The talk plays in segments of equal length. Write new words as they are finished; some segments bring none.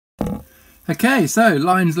Okay, so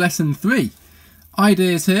lines lesson 3.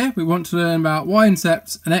 Ideas here. We want to learn about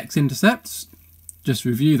y-intercepts and x-intercepts. Just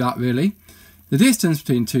review that really. The distance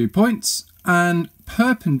between 2 points and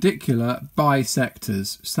perpendicular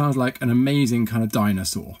bisectors. Sounds like an amazing kind of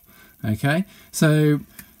dinosaur. Okay, so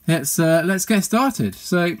let's get started.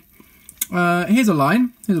 So here's a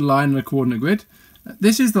line. Here's a line in a coordinate grid.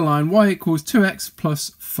 This is the line y equals 2x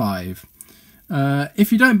plus 5.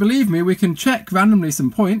 If you don't believe me, we can check randomly some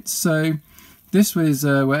points. So this was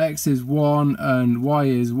where x is 1 and y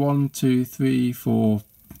is 1, 2, 3, 4,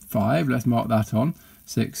 5. Let's mark that on.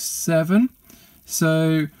 6, 7.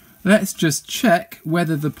 So let's just check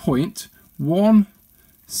whether the point 1,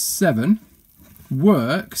 7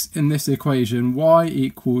 works in this equation. Y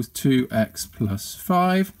equals 2x plus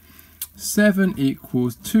 5. 7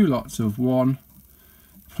 equals 2 lots of 1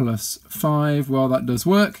 plus 5. Well, that does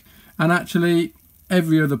work. And actually,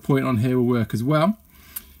 every other point on here will work as well.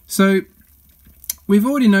 So we've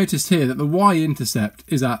already noticed here that the y-intercept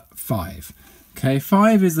is at 5. Okay,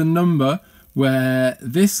 5 is the number where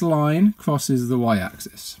this line crosses the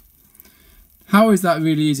y-axis. How is that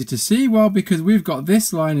really easy to see? Well, because we've got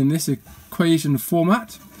this line in this equation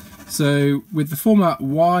format. So with the format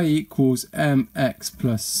y equals mx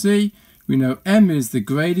plus c, we know m is the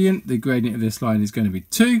gradient. The gradient of this line is going to be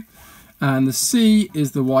 2. And the c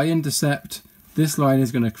is the y-intercept. This line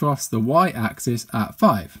is going to cross the y-axis at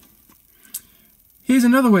 5. Here's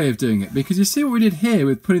another way of doing it, because you see what we did here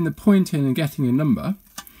with putting the point in and getting a number.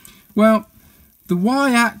 Well, the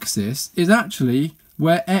y-axis is actually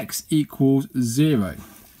where x equals 0.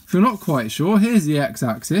 If you're not quite sure, here's the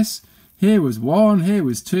x-axis. Here was 1, here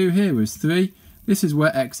was 2, here was 3. This is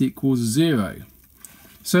where x equals 0.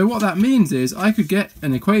 So what that means is I could get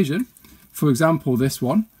an equation, for example this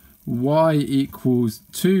one, y equals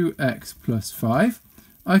 2x plus 5.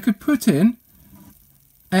 I could put in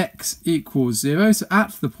x equals 0, so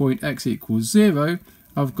at the point x equals 0,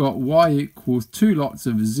 I've got y equals 2 lots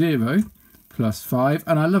of 0 plus 5,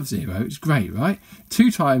 and I love 0, it's great, right?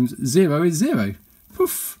 2 times 0 is 0.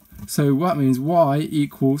 Poof! So that means y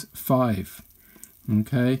equals 5.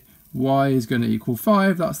 Okay, y is going to equal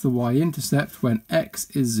 5, that's the y-intercept when x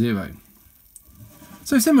is 0.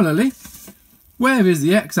 So similarly, where is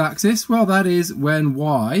the x-axis? Well, that is when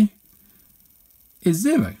y is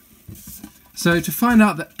 0. So to find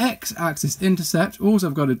out the x-axis intercept, all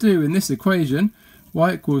I've got to do in this equation,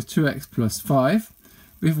 y equals 2x plus 5.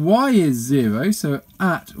 If y is 0, so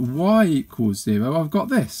at y equals 0, I've got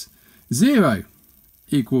this. 0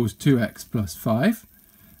 equals 2x plus 5.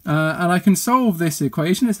 And I can solve this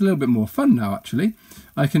equation. It's a little bit more fun now, actually.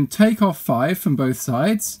 I can take off 5 from both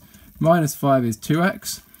sides. Minus 5 is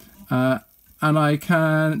 2x. And I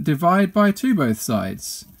can divide by 2 both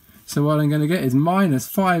sides. So what I'm going to get is minus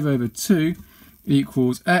 5 over 2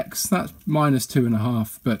 equals x. That's minus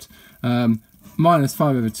 2.5, but minus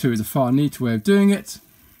 5 over 2 is a far neater way of doing it.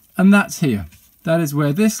 And that's here. That is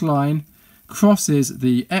where this line crosses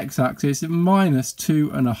the x-axis at minus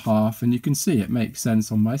 2.5, and you can see it makes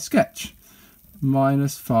sense on my sketch.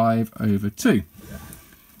 Minus 5 over 2.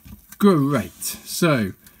 Great.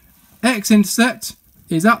 So x-intercept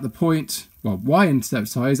is at the point, well, y-intercept,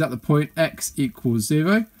 sorry, is at the point x equals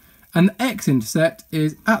 0, and the x-intercept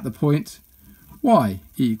is at the point y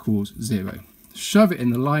equals 0. Shove it in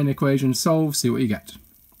the line equation, solve, see what you get.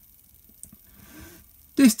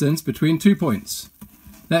 Distance between 2 points.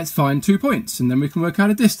 Let's find 2 points, and then we can work out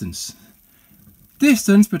a distance.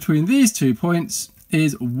 Distance between these 2 points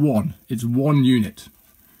is 1. It's 1 unit.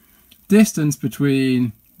 Distance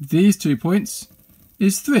between these 2 points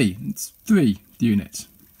is 3. It's 3 units.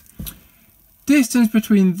 Distance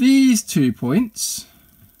between these 2 points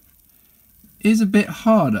is a bit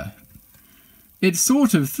harder. It's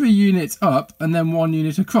sort of 3 units up and then 1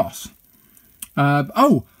 unit across.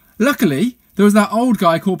 Oh, luckily there was that old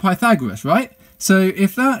guy called Pythagoras, right? So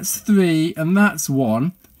if that's 3 and that's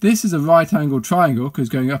 1, this is a right angled triangle because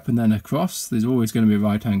going up and then across, there's always going to be a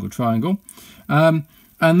right angled triangle. And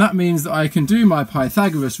that means that I can do my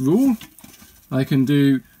Pythagoras rule. I can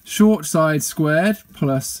do short side squared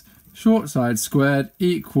plus short side squared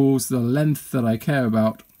equals the length that I care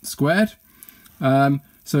about squared.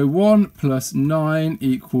 So 1 plus 9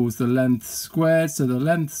 equals the length squared, so the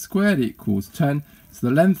length squared equals 10. So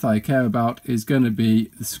the length I care about is going to be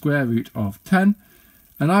the square root of 10.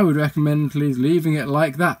 And I would recommend leaving it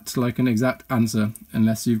like that, like an exact answer,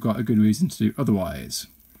 unless you've got a good reason to do otherwise.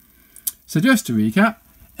 So just to recap,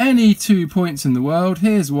 any 2 points in the world,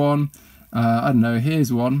 here's one, I don't know,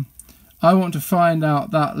 here's one. I want to find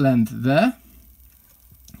out that length there.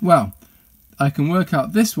 Well, I can work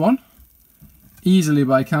out this one easily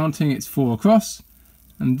by counting. It's 4 across.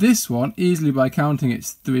 and this one easily by counting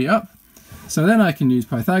it's 3 up. So then I can use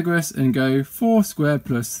Pythagoras and go 4 squared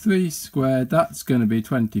plus 3 squared, that's going to be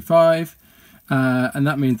 25. And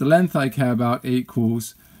that means the length I care about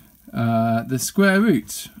equals the square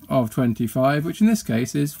root of 25, which in this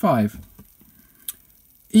case is 5.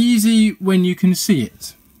 Easy when you can see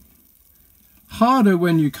it. Harder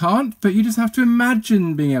when you can't, but you just have to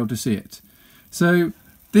imagine being able to see it. So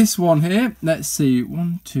this one here, let's see,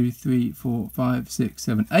 1, 2, 3, 4, 5, 6,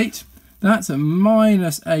 7, 8. That's a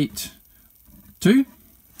minus 8, 2.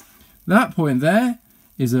 That point there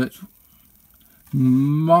is at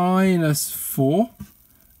minus 4,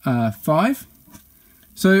 5.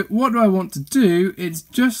 So what do I want to do? It's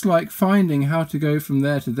just like finding how to go from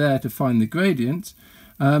there to find the gradient.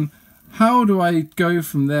 How do I go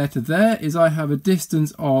from there to there? Is I have a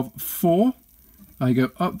distance of 4. I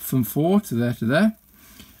go up from 4 to there.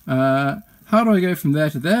 How do I go from there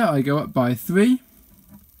to there? I go up by 3.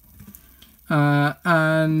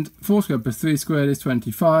 And 4 squared plus 3 squared is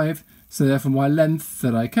 25. So therefore my length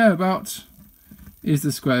that I care about is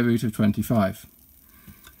the square root of 25.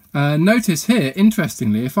 Notice here,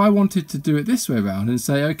 interestingly, if I wanted to do it this way around and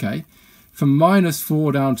say, okay, from minus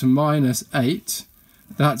 4 down to minus 8,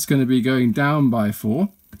 that's going to be going down by 4.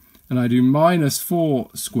 And I do minus 4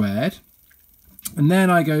 squared. And then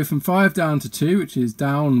I go from 5 down to 2, which is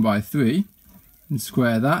down by 3, and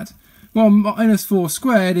square that. Well, minus 4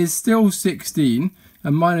 squared is still 16,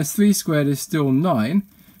 and minus 3 squared is still 9,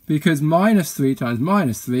 because minus 3 times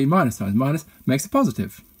minus 3, minus times minus, makes a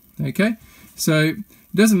positive. Okay? So it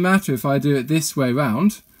doesn't matter if I do it this way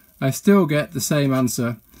round, I still get the same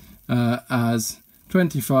answer as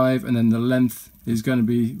 25, and then the length is going to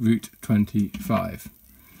be root 25.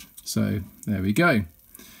 So there we go.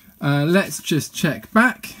 Let's just check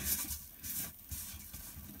back.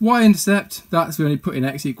 Y-intercept, that's when you put in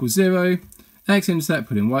x equals 0. X-intercept,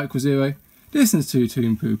 put in y equals 0. Distance to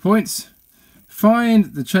 2 points.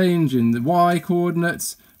 Find the change in the y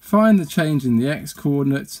coordinates. Find the change in the x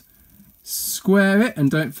coordinates. Square it and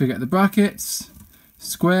don't forget the brackets.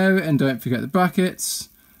 Square it and don't forget the brackets.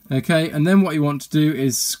 Okay, and then what you want to do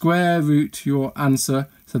is square root your answer.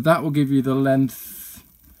 So that will give you the length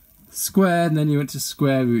squared, and then you want to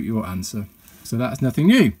square root your answer. So that's nothing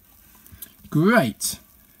new. Great.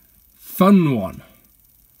 Fun one.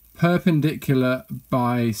 Perpendicular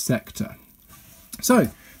bisector. So,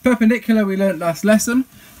 perpendicular we learnt last lesson.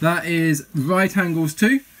 That is right angles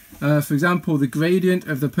too. For example, the gradient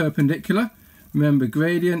of the perpendicular. Remember,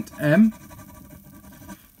 gradient m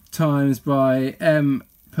times by m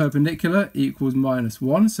perpendicular equals minus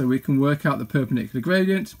 1. So we can work out the perpendicular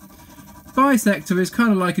gradient. Bisector is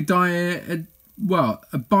kind of like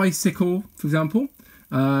a bicycle, for example,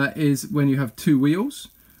 is when you have 2 wheels.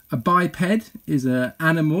 A biped is an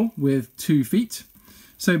animal with 2 feet.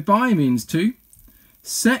 So bi means 2.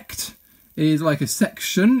 Sect is like a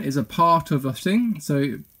section, is a part of a thing.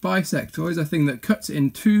 So bisector is a thing that cuts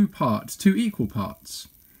in 2 parts, 2 equal parts.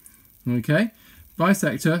 Okay,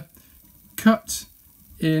 bisector, cut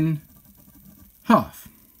in half.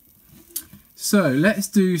 So let's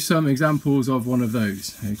do some examples of one of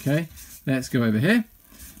those. Okay, let's go over here.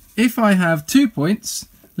 If I have 2 points,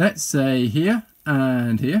 let's say here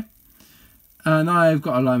and here, and I've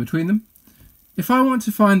got a line between them. If I want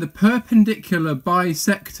to find the perpendicular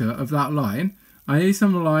bisector of that line, I need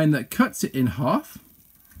some line that cuts it in half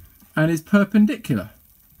and is perpendicular.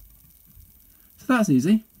 So that's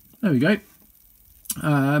easy. There we go.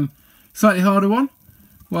 Slightly harder one.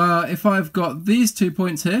 Well, if I've got these 2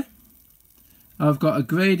 points here, I've got a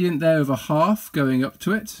gradient there of a half going up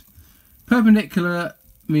to it. Perpendicular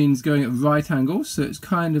means going at right angles, so it's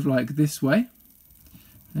kind of like this way.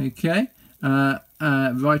 Okay,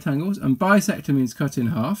 right angles, and bisector means cut in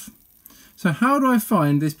half. So how do I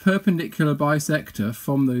find this perpendicular bisector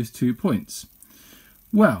from those 2 points?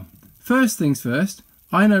 Well, first things first,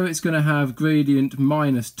 I know it's going to have gradient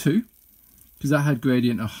minus 2, because that had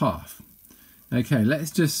gradient a half. Okay, let's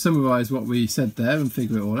just summarise what we said there and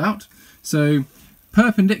figure it all out. So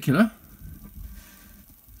perpendicular,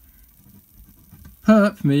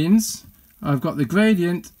 perp means I've got the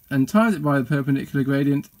gradient and times it by the perpendicular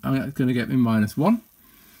gradient, and that's going to get me minus 1.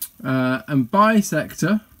 And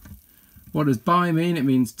bisector, what does bi mean? It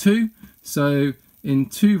means 2. So in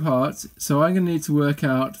 2 parts, so I'm going to need to work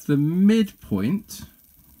out the midpoint,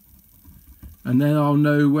 and then I'll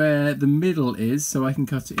know where the middle is so I can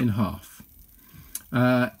cut it in half.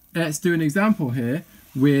 Let's do an example here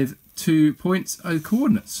with 2 points of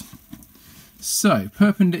coordinates. So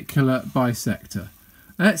perpendicular bisector.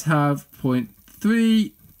 Let's have point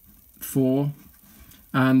 3, 4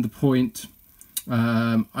 and the point,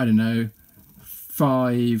 I don't know,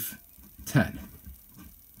 5, 10.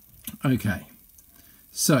 Okay,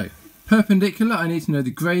 so perpendicular, I need to know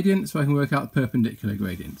the gradient so I can work out the perpendicular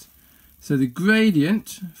gradient. So the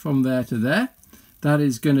gradient from there to there, that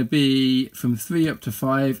is going to be from 3 up to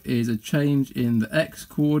 5 is a change in the x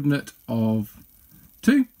coordinate of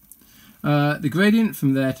 2. The gradient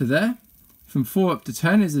from there to there, from 4 up to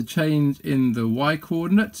 10 is a change in the y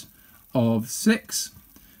coordinate of 6.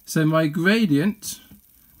 So my gradient,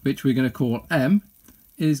 which we're going to call m,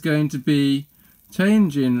 is going to be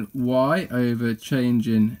change in y over change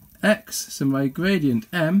in x. So my gradient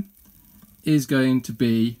m is going to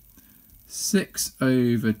be 6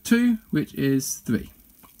 over 2, which is 3.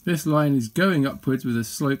 This line is going upwards with a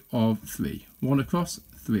slope of 3. 1 across,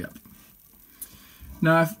 3 up.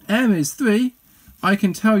 Now if m is 3, I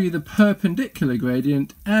can tell you the perpendicular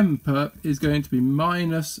gradient, m perp, is going to be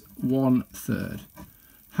minus 1/3.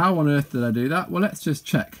 How on earth did I do that? Well, let's just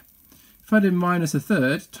check. If I did minus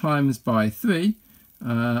 1/3 times by 3,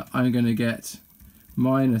 I'm going to get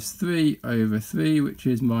minus 3 over 3, which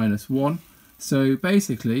is minus 1. So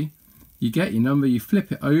basically, you get your number, you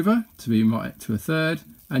flip it over to be to 1/3,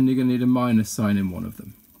 and you're going to need a minus sign in one of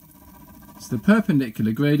them. So the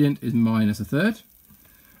perpendicular gradient is minus 1/3.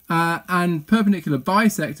 And perpendicular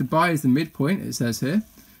bisector, bi is the midpoint, it says here.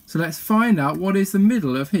 So let's find out what is the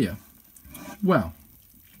middle of here. Well,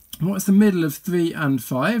 what's the middle of 3 and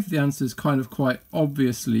 5? The answer is kind of quite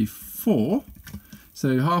obviously 4.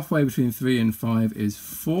 So halfway between 3 and 5 is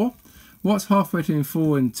 4. What's halfway between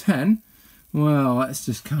 4 and 10? Well, let's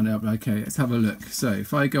just count it up. Okay, let's have a look. So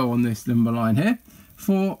if I go on this number line here,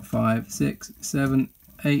 4, 5, 6, 7,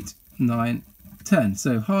 8, 9, 10.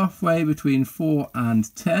 So halfway between 4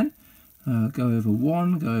 and 10. Go over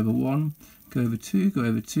 1, go over 1, go over 2, go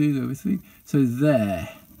over 2, go over 3. So there.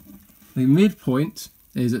 The midpoint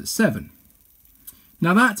is at 7.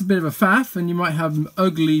 Now that's a bit of a faff, and you might have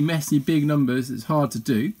ugly, messy, big numbers. It's hard to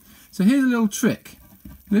do. So here's a little trick.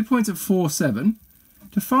 Midpoint's at 4, 7.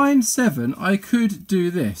 To find 7, I could do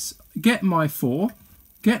this. Get my 4,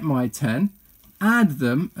 get my 10, add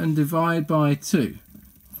them and divide by 2.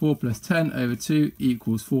 4 plus 10 over 2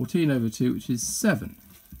 equals 14 over 2, which is 7.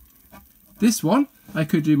 This one, I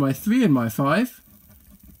could do my 3 and my 5,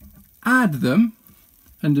 add them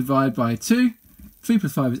and divide by 2. 3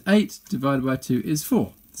 plus 5 is 8, divided by 2 is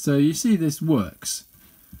 4. So you see this works.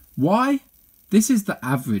 Why? This is the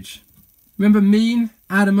average. Remember mean,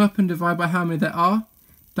 add them up and divide by how many there are?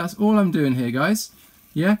 That's all I'm doing here, guys.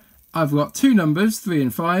 Yeah, I've got two numbers, 3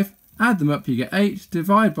 and 5, add them up, you get 8,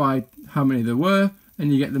 divide by how many there were,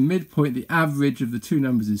 and you get the midpoint. The average of the two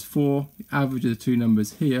numbers is 4. The average of the two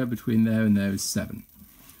numbers here, between there and there, is 7.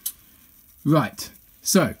 Right,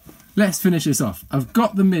 so let's finish this off. I've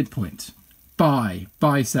got the midpoint.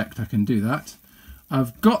 Bisect, I can do that.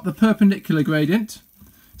 I've got the perpendicular gradient.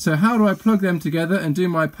 So how do I plug them together and do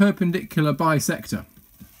my perpendicular bisector?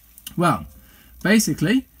 Well,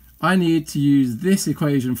 basically, I need to use this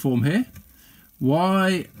equation form here.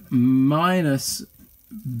 Y minus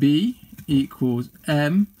b equals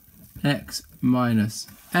mx minus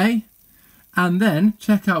a. And then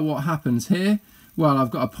check out what happens here. Well,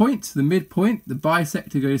 I've got a point, the midpoint. The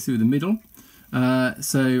bisector goes through the middle.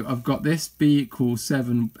 So I've got this, b equals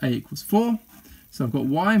 7, a equals 4. So I've got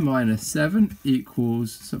y minus 7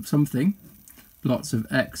 equals something, lots of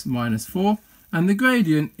x minus 4. And the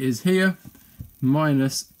gradient is here,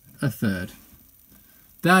 minus 1/3.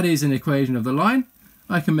 That is an equation of the line.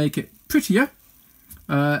 I can make it prettier.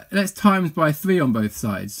 Let's times by 3 on both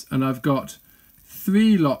sides. And I've got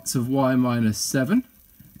 3 lots of y minus 7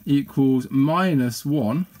 equals minus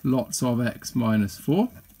 1 lots of x minus 4.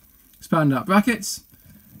 Expand out brackets.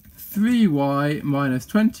 3y minus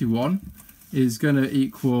 21 is going to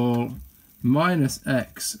equal minus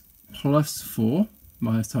x plus 4.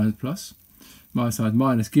 Minus times plus. Minus times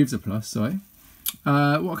minus gives a plus, sorry.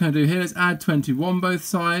 What can I do here? Let's add 21 both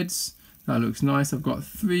sides. That looks nice. I've got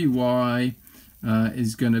 3y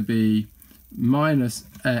is going to be minus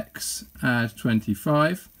x add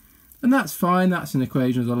 25. And that's fine. That's an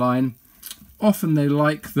equation of the line. Often they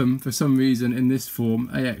like them for some reason in this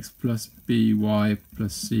form, ax plus by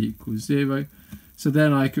plus c equals 0. So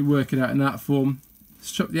then I could work it out in that form.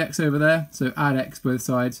 Chuck the x over there, so add x both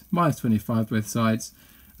sides, minus 25 both sides.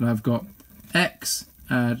 And I've got x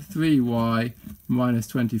add 3y minus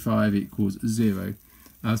 25 equals 0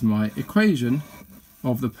 as my equation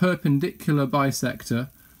of the perpendicular bisector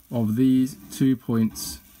of these 2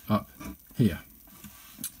 points up here.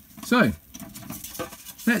 So,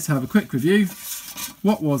 let's have a quick review.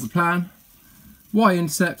 What was the plan?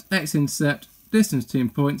 Y-intercept, x-intercept, distance between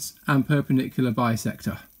points, and perpendicular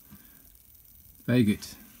bisector. Very good.